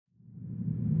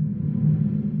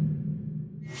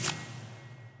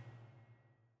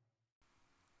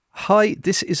Hi,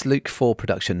 this is Luke for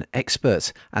Production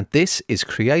Expert, and this is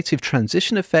Creative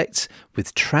Transition Effects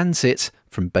with Transit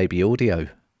from Baby Audio.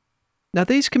 Now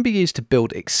these can be used to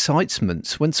build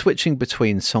excitement when switching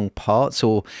between song parts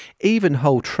or even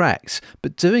whole tracks,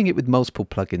 but doing it with multiple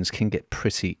plugins can get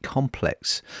pretty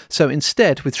complex. So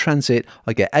instead, with Transit,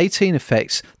 I get 18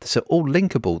 effects that are all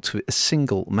linkable to a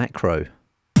single macro.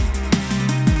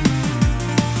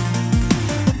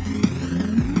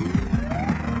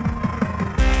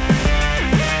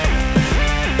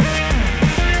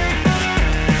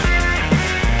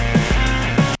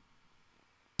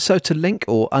 So to link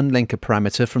or unlink a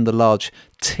parameter from the large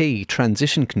T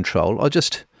transition control, I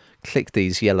just click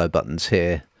these yellow buttons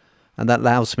here, and that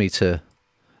allows me to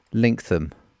link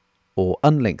them or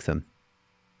unlink them.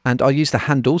 And I use the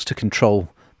handles to control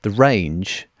the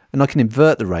range, and I can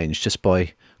invert the range just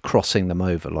by crossing them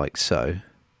over like so.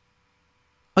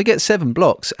 I get 7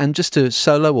 blocks, and just to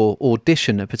solo or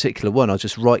audition a particular one, I'll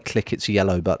just right click its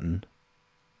yellow button.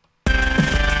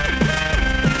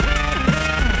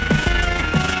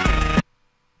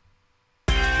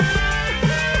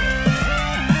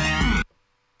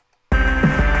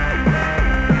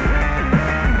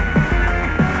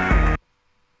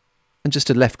 And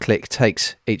just a left click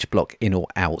takes each block in or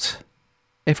out.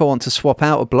 If I want to swap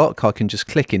out a block, I can just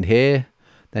click in here,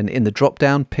 then in the drop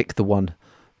down pick the one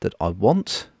that I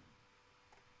want.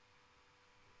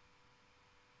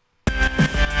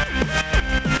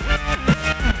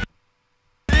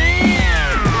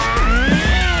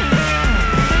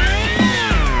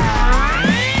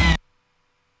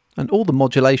 And all the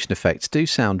modulation effects do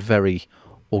sound very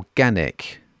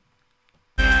organic.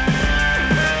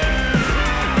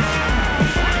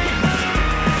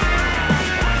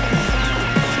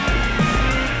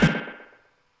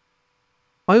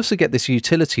 I also get this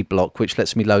utility block which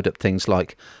lets me load up things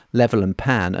like level and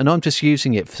pan, and I'm just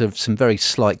using it for some very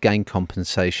slight gain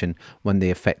compensation when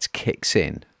the effect kicks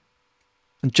in.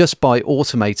 And just by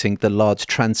automating the large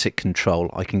transit control,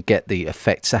 I can get the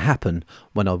effect to happen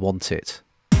when I want it.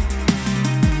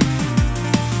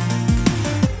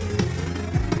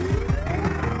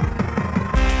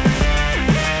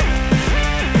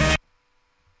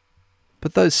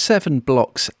 But those 7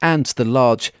 blocks and the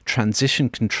large transition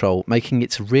control making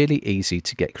it really easy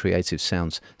to get creative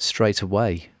sounds straight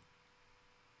away.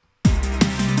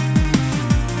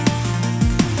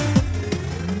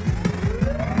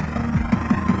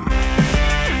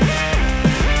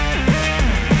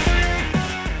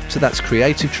 So that's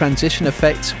Creative Transition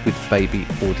Effects with Baby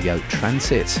Audio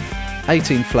Transit.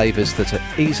 18 flavours that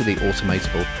are easily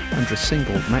automatable under a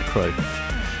single macro.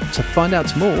 To find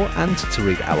out more and to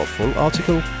read our full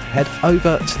article, head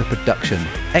over to the Production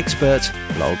Expert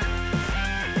blog.